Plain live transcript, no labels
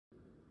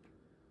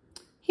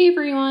Hey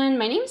everyone,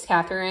 my name is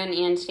Catherine,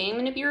 and today I'm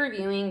going to be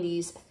reviewing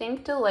these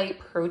Think Delight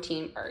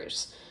protein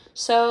bars.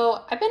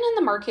 So I've been in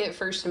the market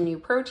for some new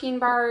protein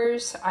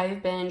bars.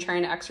 I've been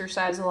trying to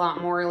exercise a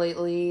lot more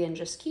lately and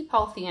just keep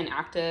healthy and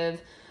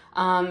active.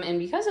 And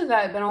because of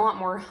that, I've been a lot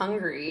more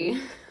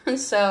hungry.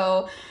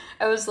 So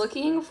I was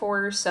looking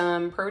for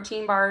some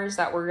protein bars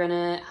that were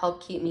gonna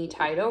help keep me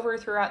tied over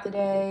throughout the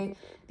day.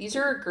 These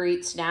are a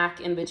great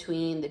snack in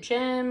between the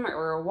gym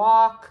or a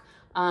walk,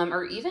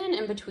 or even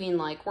in between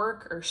like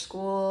work or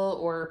school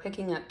or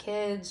picking up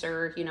kids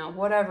or,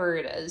 whatever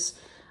it is.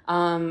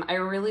 I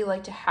really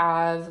like to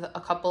have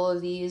a couple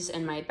of these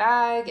in my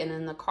bag and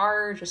in the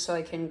car just so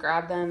I can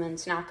grab them and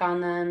snack on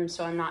them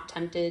so I'm not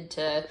tempted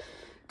to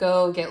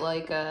go get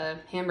like a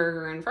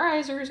hamburger and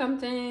fries or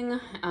something.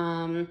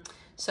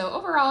 So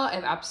overall,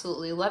 I've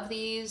absolutely loved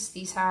these.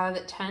 These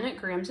have 10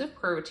 grams of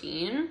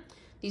protein.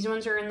 These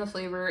ones are in the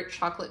flavor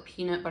chocolate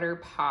peanut butter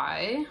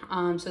pie.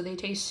 So they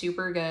taste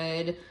super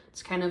good.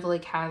 It's kind of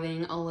like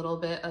having a little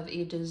bit of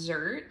a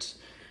dessert.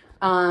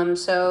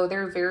 So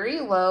they're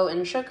very low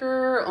in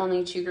sugar,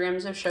 only 2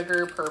 grams of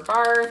sugar per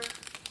bar. I'm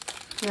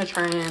gonna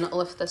try and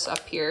lift this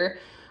up here.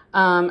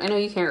 I know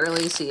you can't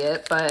really see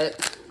it,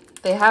 but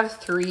they have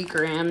 3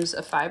 grams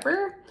of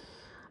fiber.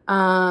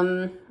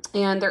 And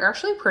they're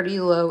actually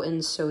pretty low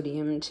in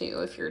sodium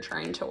too, if you're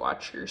trying to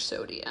watch your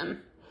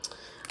sodium.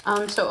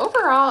 So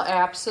overall, I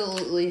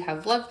absolutely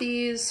have loved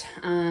these.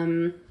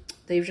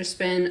 They've just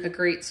been a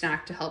great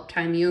snack to help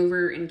tie me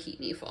over and keep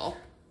me full.